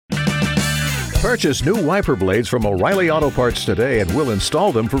Purchase new wiper blades from O'Reilly Auto Parts today and we'll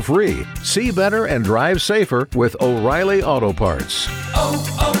install them for free. See better and drive safer with O'Reilly Auto Parts.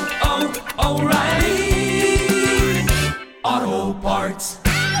 O'Reilly Auto Parts.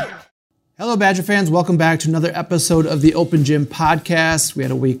 Hello, Badger fans. Welcome back to another episode of the Open Jim Podcast. We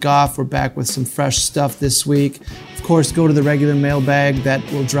had a week off. We're back with some fresh stuff this week. Of course, go to the regular mailbag that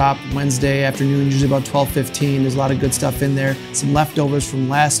will drop Wednesday afternoon, usually about 12:15. There's a lot of good stuff in there. Some leftovers from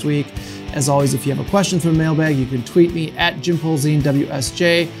last week. As always, if you have a question for the mailbag, you can tweet me at Jim Polzine,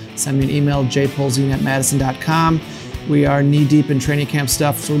 WSJ. Send me an email, jpolzine@madison.com. We are knee-deep in training camp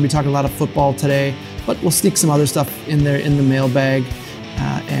stuff, so we're going to be talking a lot of football today, but we'll sneak some other stuff in there in the mailbag,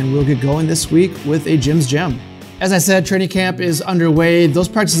 and we'll get going this week with a Jim's Gem. As I said, training camp is underway. Those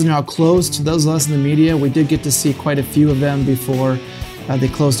practices are now closed to those of us in the media. We did get to see quite a few of them before they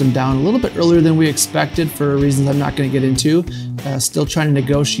closed them down a little bit earlier than we expected for reasons I'm not going to get into. Still trying to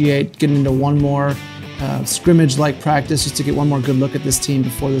negotiate, getting into one more scrimmage-like practice just to get one more good look at this team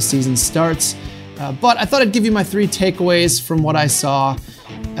before the season starts. But I thought I'd give you my 3 takeaways from what I saw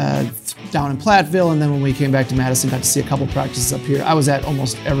down in Platteville, and then when we came back to Madison, got to see a couple practices up here. I was at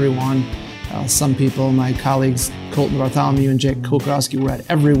almost every one. Some people, my colleagues, Colton Bartholomew and Jake Kulkarowski, were at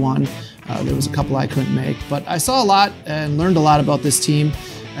every one. There was a couple I couldn't make, but I saw a lot and learned a lot about this team.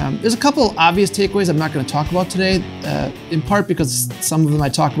 There's a couple obvious takeaways I'm not going to talk about today, in part because some of them I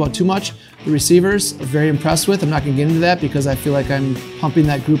talk about too much. The receivers, I'm very impressed with. I'm not going to get into that because I feel like I'm pumping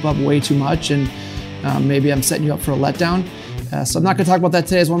that group up way too much, and maybe I'm setting you up for a letdown. So I'm not going to talk about that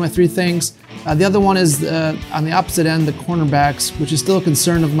today as one of my 3 things. The other one is on the opposite end, the cornerbacks, which is still a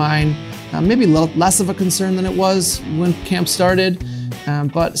concern of mine. Maybe less of a concern than it was when camp started.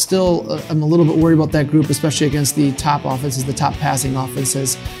 But still, I'm a little bit worried about that group, especially against the top offenses, the top passing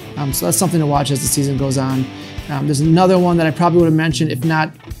offenses. So that's something to watch as the season goes on. There's another one that I probably would have mentioned, if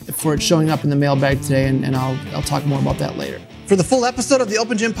not for it showing up in the mailbag today, and I'll talk more about that later. For the full episode of the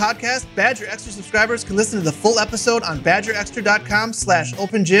Open Jim Podcast, Badger Extra subscribers can listen to the full episode on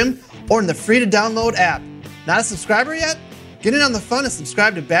badgerextra.com/OpenJim or in the free-to-download app. Not a subscriber yet? Get in on the fun and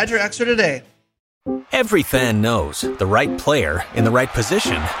subscribe to Badger Extra today. Every fan knows the right player in the right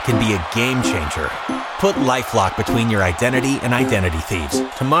position can be a game changer. Put LifeLock between your identity and identity thieves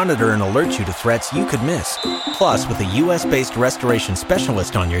to monitor and alert you to threats you could miss. Plus, with a U.S.-based restoration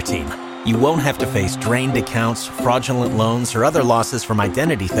specialist on your team, you won't have to face drained accounts, fraudulent loans, or other losses from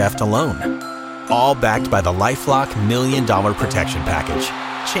identity theft alone. All backed by the LifeLock $1 Million Protection Package.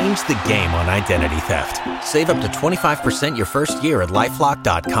 Change the game on identity theft. Save up to 25% your first year at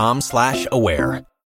LifeLock.com/aware.